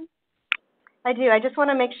question? I do. I just want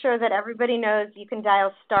to make sure that everybody knows you can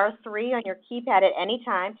dial *3 on your keypad at any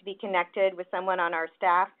time to be connected with someone on our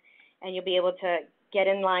staff, and you'll be able to get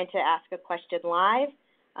in line to ask a question live.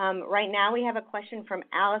 Right now we have a question from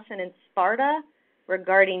Allison in Sparta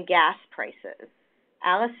regarding gas prices.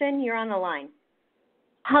 Allison, you're on the line.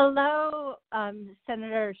 Hello,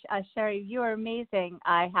 Senator Sherry. You are amazing,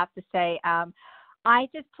 I have to say. I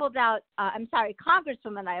just pulled out, I'm sorry,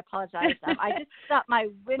 Congresswoman, I apologize. I just pulled out my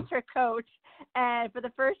winter coat, and for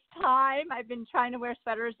the first time, I've been trying to wear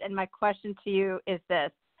sweaters, and my question to you is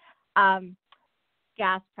this.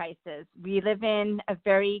 Gas prices. We live in a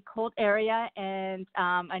very cold area, and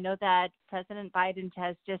I know that President Biden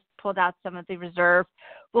has just pulled out some of the reserve.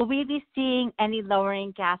 Will we be seeing any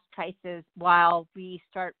lowering gas prices while we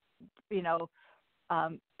start, putting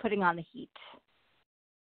on the heat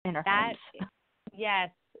in our homes? Yes,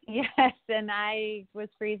 and I was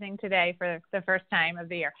freezing today for the first time of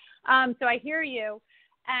the year. So I hear you,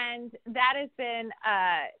 and that has been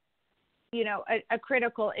a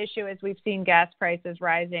critical issue as we've seen gas prices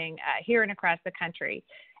rising here and across the country.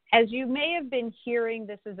 As you may have been hearing,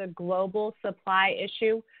 this is a global supply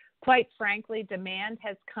issue. Quite frankly, demand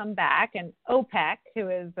has come back, and OPEC, who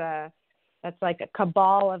is that's like a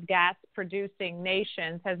cabal of gas-producing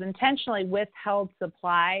nations, has intentionally withheld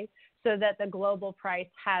supply so that the global price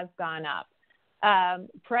has gone up.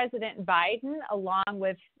 President Biden, along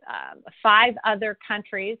with 5 other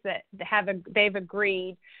countries that they've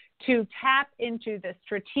agreed to tap into the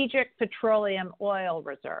strategic petroleum oil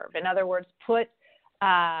reserve. In other words, put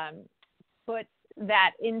that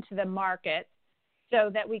into the market so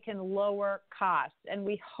that we can lower costs. And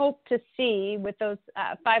we hope to see, with those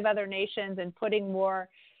 5 other nations and putting more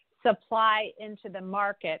supply into the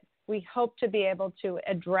market, we hope to be able to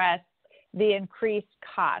address the increased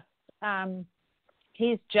costs.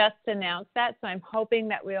 He's just announced that, so I'm hoping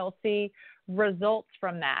that we'll see results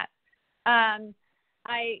from that.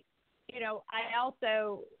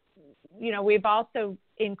 We've also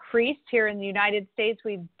increased here in the United States.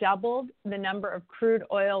 We've doubled the number of crude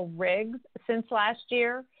oil rigs since last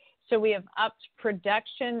year. So we have upped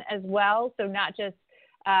production as well. So not just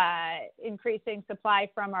increasing supply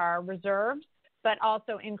from our reserves, but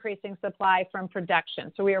also increasing supply from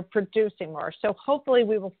production. So we are producing more. So hopefully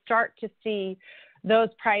we will start to see those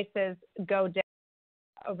prices go down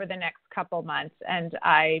over the next couple months. And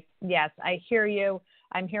I hear you.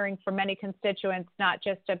 I'm hearing from many constituents, not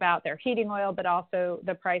just about their heating oil, but also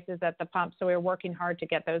the prices at the pump. So we're working hard to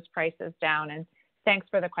get those prices down. And thanks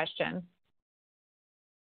for the question.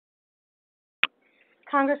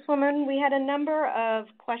 Congresswoman, we had a number of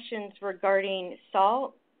questions regarding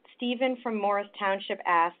salt. Stephen from Morris Township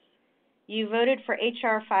asks, you voted for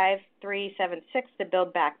H.R. 5376, the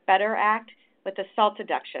Build Back Better Act, with the SALT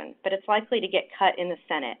deduction, but it's likely to get cut in the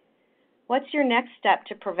Senate. What's your next step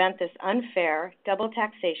to prevent this unfair double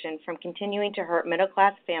taxation from continuing to hurt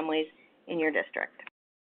middle-class families in your district?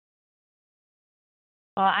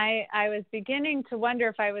 Well, I was beginning to wonder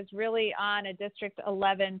if I was really on a District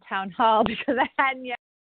 11 town hall because I hadn't yet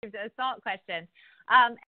received a SALT question.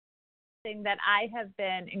 Something that I have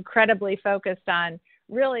been incredibly focused on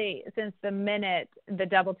really since the minute the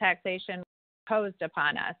double taxation was imposed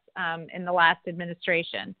upon us in the last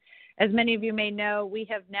administration. As many of you may know, we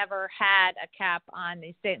have never had a cap on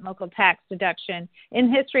the state and local tax deduction in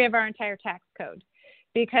the history of our entire tax code.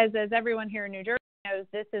 Because as everyone here in New Jersey knows,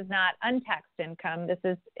 this is not untaxed income. This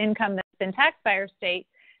is income that's been taxed by our state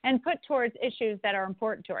and put towards issues that are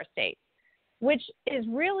important to our state, which is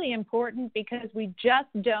really important because we just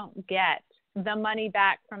don't get the money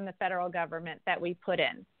back from the federal government that we put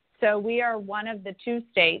in. So we are one of the 2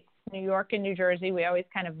 states, New York and New Jersey, we always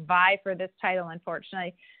kind of vie for this title,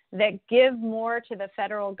 unfortunately, that give more to the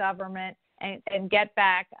federal government and get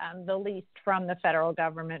back the least from the federal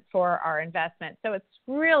government for our investment. So it's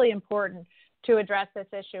really important to address this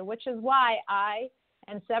issue, which is why I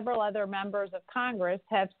and several other members of Congress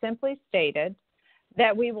have simply stated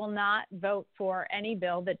that we will not vote for any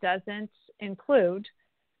bill that doesn't include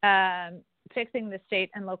fixing the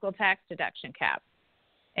state and local tax deduction cap.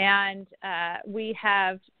 And we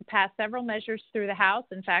have passed several measures through the House.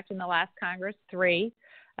 In fact, in the last Congress, 3.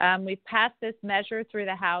 We've passed this measure through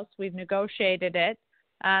the House. We've negotiated it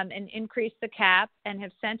and increased the cap and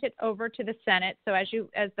have sent it over to the Senate. So as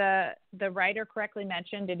the writer correctly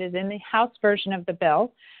mentioned, it is in the House version of the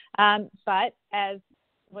bill. But as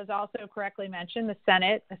was also correctly mentioned, the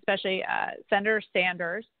Senate, especially Senator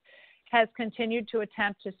Sanders, has continued to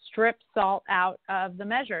attempt to strip SALT out of the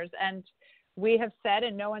measures. And we have said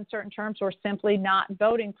in no uncertain terms, we're simply not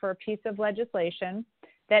voting for a piece of legislation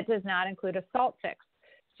that does not include a SALT fix.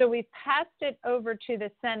 So we've passed it over to the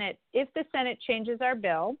Senate. If the Senate changes our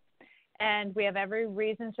bill, and we have every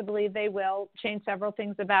reason to believe they will change several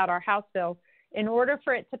things about our House bill, in order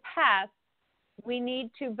for it to pass, we need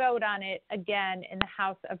to vote on it again in the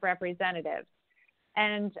House of Representatives.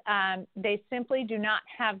 And they simply do not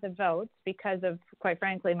have the votes because of, quite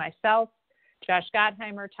frankly, myself, Josh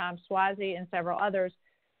Gottheimer, Tom Suozzi, and several others.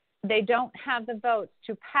 They don't have the votes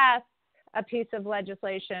to pass a piece of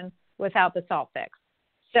legislation without the SALT fix.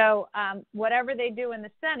 So whatever they do in the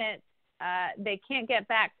Senate, they can't get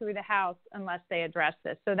back through the House unless they address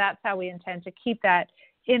this. So that's how we intend to keep that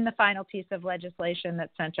in the final piece of legislation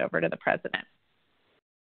that's sent over to the President.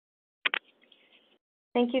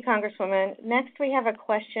 Thank you, Congresswoman. Next, we have a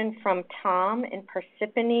question from Tom in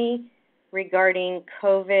Parsippany regarding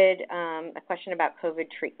COVID, a question about COVID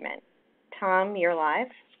treatment. Tom, you're live.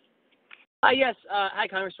 Yes. Hi,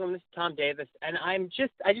 Congresswoman. This is Tom Davis. And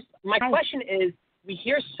my question is, we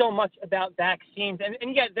hear so much about vaccines,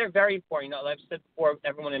 and yet they're very important. I've said before,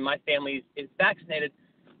 everyone in my family is vaccinated,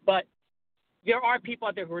 but there are people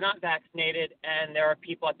out there who are not vaccinated, and there are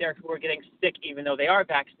people out there who are getting sick even though they are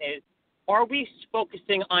vaccinated. Are we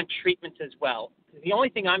focusing on treatments as well? The only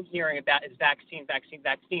thing I'm hearing about is vaccine,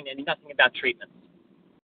 and nothing about treatments.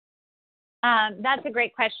 That's a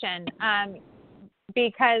great question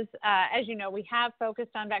because, as you know, we have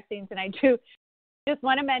focused on vaccines, and I do just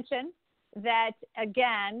want to mention that,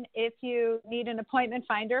 again, if you need an appointment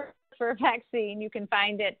finder for a vaccine, you can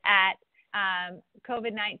find it at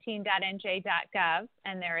covid19.nj.gov,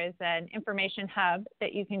 and there is an information hub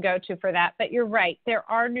that you can go to for that. But you're right, there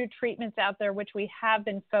are new treatments out there which we have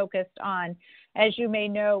been focused on. As you may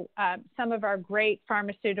know, some of our great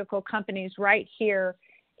pharmaceutical companies right here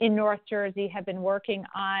in North Jersey have been working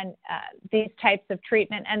on these types of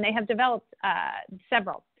treatment, and they have developed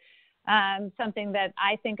several. Something that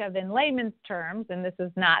I think of in layman's terms, and this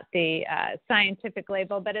is not the scientific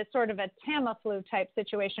label, but it's sort of a Tamiflu type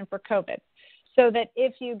situation for COVID. So that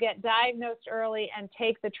if you get diagnosed early and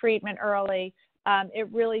take the treatment early,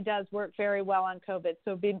 it really does work very well on COVID.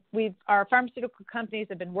 So our pharmaceutical companies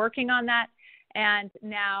have been working on that, and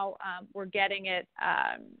now we're getting it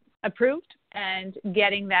approved and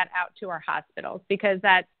getting that out to our hospitals, because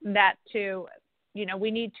that too,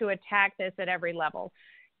 we need to attack this at every level.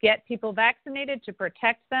 Get people vaccinated to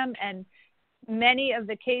protect them, and many of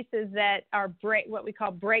the cases that are what we call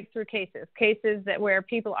breakthrough cases that where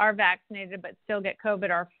people are vaccinated but still get COVID,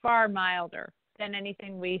 are far milder than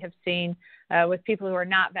anything we have seen with people who are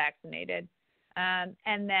not vaccinated.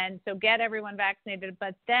 And then, so get everyone vaccinated,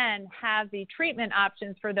 but then have the treatment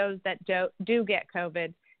options for those that do get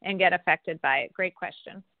COVID and get affected by it. Great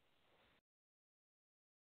question.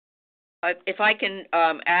 If I can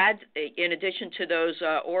add, in addition to those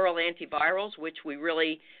oral antivirals, which we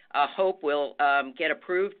really hope will get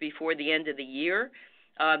approved before the end of the year,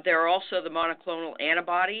 there are also the monoclonal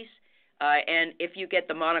antibodies. And if you get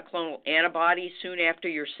the monoclonal antibodies soon after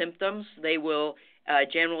your symptoms, they will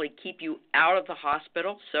generally keep you out of the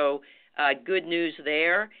hospital. So good news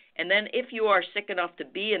there. And then if you are sick enough to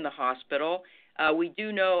be in the hospital, we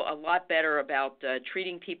do know a lot better about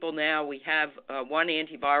treating people now. We have one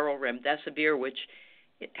antiviral, remdesivir, which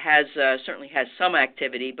certainly has some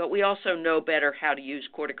activity, but we also know better how to use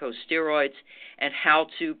corticosteroids and how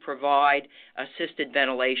to provide assisted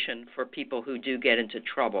ventilation for people who do get into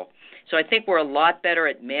trouble. So I think we're a lot better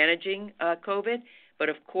at managing COVID, but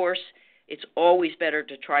of course it's always better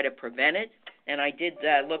to try to prevent it. And I did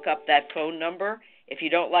look up that phone number. If you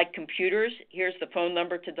don't like computers, here's the phone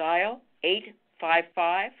number to dial,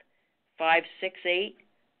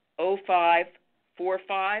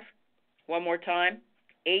 855-568-0545. One more time,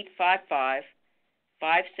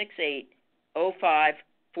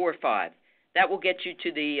 855-568-0545. That will get you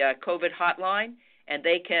to the COVID hotline, and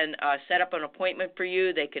they can set up an appointment for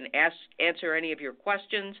you. They can answer any of your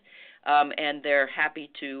questions, and they're happy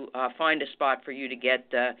to find a spot for you to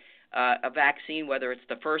get a vaccine, whether it's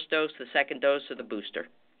the first dose, the second dose, or the booster.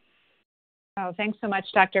 Oh, thanks so much,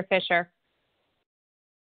 Dr. Fisher.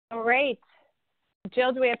 All right.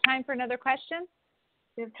 Jill, do we have time for another question?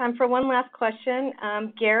 We have time for one last question.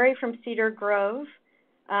 Gary from Cedar Grove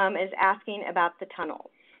is asking about the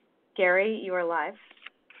tunnels. Gary, you are live.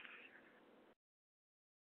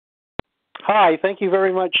 Hi, thank you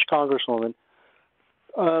very much, Congresswoman.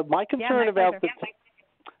 My concern about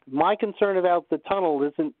the tunnel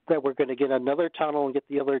isn't that we're going to get another tunnel and get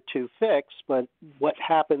the other two fixed, but what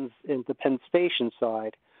happens in the Penn Station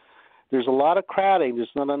side. There's a lot of crowding. There's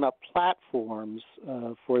not enough platforms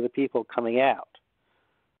for the people coming out.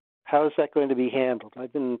 How is that going to be handled?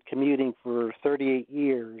 I've been commuting for 38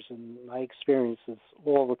 years, and I experience this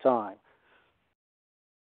all the time.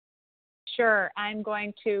 sure, I'm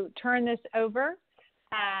going to turn this over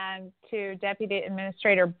to Deputy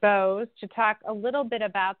Administrator Bose to talk a little bit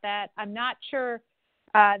about that. I'm not sure,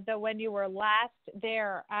 though, when you were last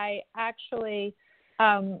there, I actually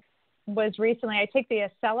was recently, I take the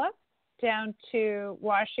Acela down to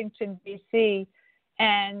Washington, D.C.,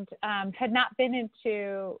 and had not been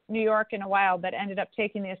into New York in a while, but ended up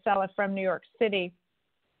taking the Acela from New York City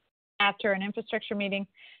after an infrastructure meeting.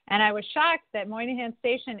 And I was shocked that Moynihan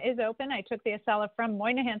Station is open. I took the Acela from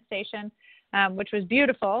Moynihan Station, which was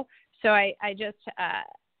beautiful. So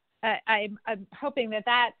I'm hoping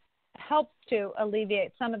that helps to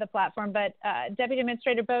alleviate some of the platform. But Deputy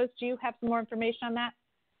Administrator Bose, do you have some more information on that?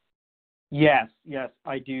 Yes,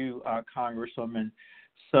 I do, Congresswoman.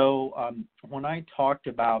 So when I talked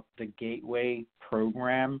about the Gateway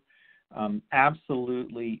program,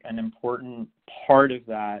 absolutely an important part of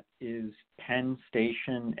that is Penn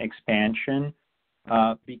Station expansion,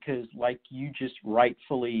 because like you just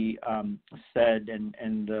rightfully said,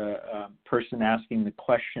 and the person asking the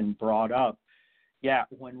question brought up,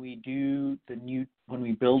 when we build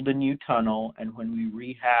a new tunnel and when we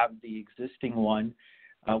rehab the existing one,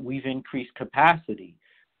 we've increased capacity.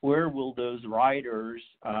 Where will those riders,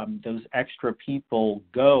 those extra people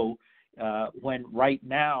go when right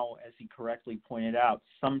now, as he correctly pointed out,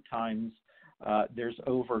 sometimes there's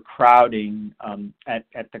overcrowding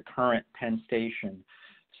at the current Penn Station.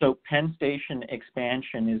 So Penn Station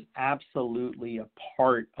expansion is absolutely a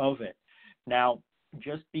part of it. Now,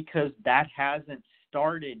 just because that hasn't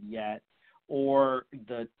started yet, or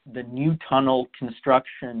the new tunnel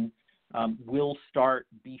construction will start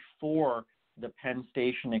before the Penn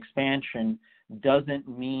Station expansion, doesn't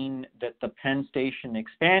mean that the Penn Station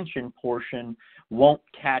expansion portion won't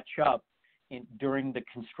catch up during the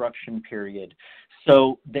construction period.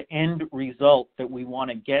 So the end result that we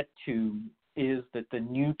want to get to is that the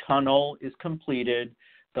new tunnel is completed,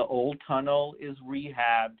 the old tunnel is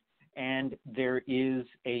rehabbed, and there is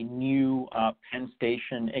a new Penn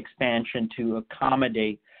Station expansion to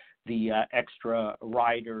accommodate the extra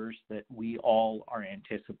riders that we all are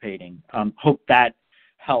anticipating. Hope that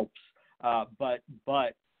helps. But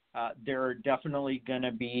there are definitely going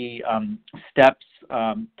to be steps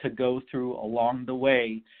to go through along the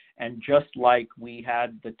way. And just like we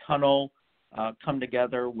had the tunnel come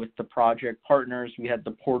together with the project partners, we had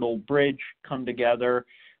the Portal Bridge come together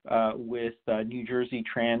with New Jersey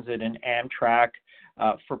Transit and Amtrak.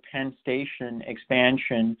 For Penn Station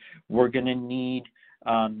expansion, we're going to need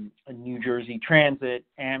New Jersey Transit,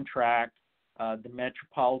 Amtrak, the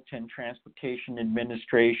Metropolitan Transportation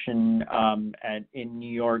Administration in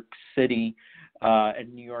New York City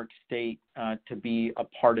and New York State to be a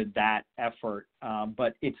part of that effort.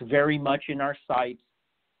 But it's very much in our sights,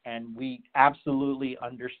 and we absolutely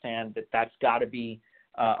understand that that's got to be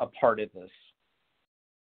a part of this.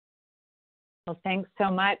 Well, thanks so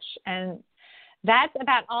much. And that's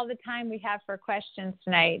about all the time we have for questions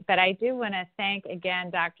tonight, but I do want to thank again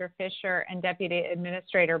Dr. Fisher and Deputy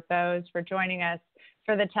Administrator Bose for joining us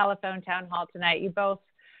for the telephone town hall tonight. You both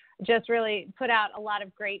just really put out a lot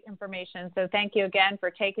of great information, so thank you again for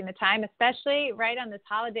taking the time, especially right on this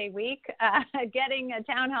holiday week, getting a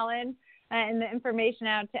town hall in and the information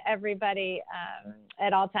out to everybody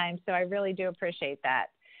at all times, so I really do appreciate that.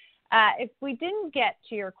 If we didn't get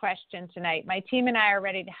to your question tonight, my team and I are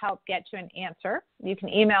ready to help get you an answer. You can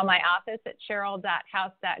email my office at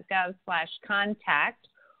sherrill.house.gov/contact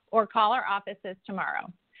or call our offices tomorrow.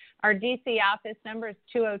 Our DC office number is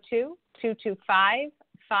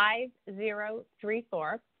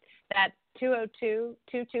 202-225-5034. That's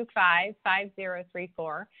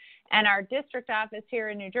 202-225-5034. And our district office here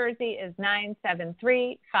in New Jersey is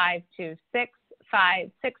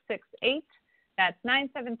 973-526-5668. That's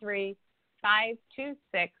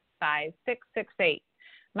 973-526-5668.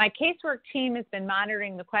 My casework team has been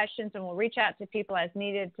monitoring the questions and will reach out to people as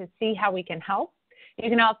needed to see how we can help. You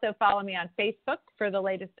can also follow me on Facebook for the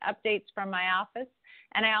latest updates from my office.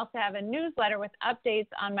 And I also have a newsletter with updates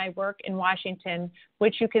on my work in Washington,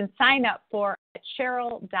 which you can sign up for at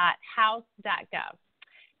sherrill.house.gov.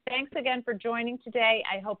 Thanks again for joining today.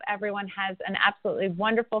 I hope everyone has an absolutely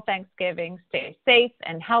wonderful Thanksgiving. Stay safe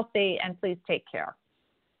and healthy, and please take care.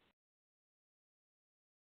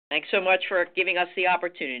 Thanks so much for giving us the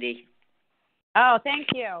opportunity. Oh, thank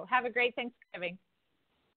you. Have a great Thanksgiving.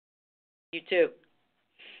 You too.